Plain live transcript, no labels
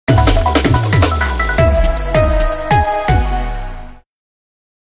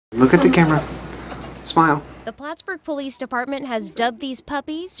Look at the camera. Smile. The Plattsburgh Police Department has dubbed these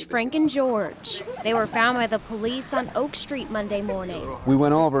puppies Frank and George. They were found by the police on Oak Street Monday morning. We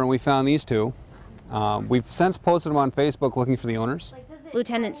went over and we found these two. We've since posted them on Facebook looking for the owners.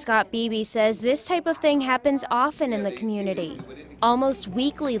 Lieutenant Scott Beebe says this type of thing happens often in the community. Almost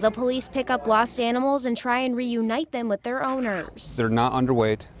weekly, the police pick up lost animals and try and reunite them with their owners. They're not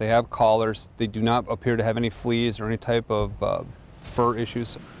underweight. They have collars. They do not appear to have any fleas or any type of fur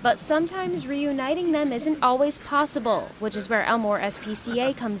issues. But sometimes reuniting them isn't always possible, which is where Elmore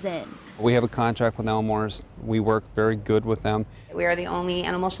SPCA comes in. We have a contract with Elmore's. We work very good with them. We are the only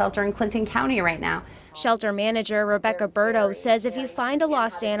animal shelter in Clinton County right now. Shelter manager Rebecca Berto says if you find a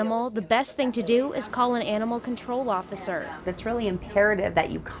lost animal, the best thing to do is call an animal control officer. It's really imperative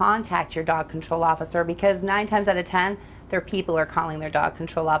that you contact your dog control officer because 9 times out of 10, their people are calling their dog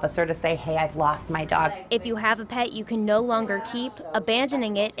control officer to say, hey, I've lost my dog. If you have a pet you can no longer keep,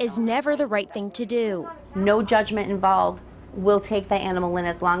 abandoning it is never the right thing to do. No judgment involved. We'll take the animal in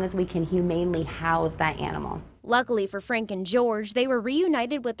as long as we can humanely house that animal. Luckily for Frank and George, they were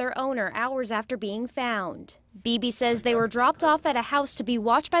reunited with their owner hours after being found. Beebe says they were dropped off at a house to be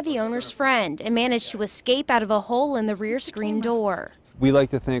watched by the owner's friend and managed to escape out of a hole in the rear screen door. We like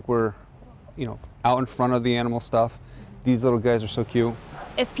to think we're, out in front of the animal stuff. These little guys are so cute.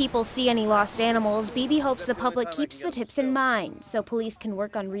 If people see any lost animals, Beebe hopes the public keeps the tips in mind so police can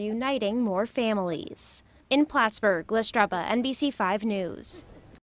work on reuniting more families. In Plattsburgh, Liz Straba, NBC5 News.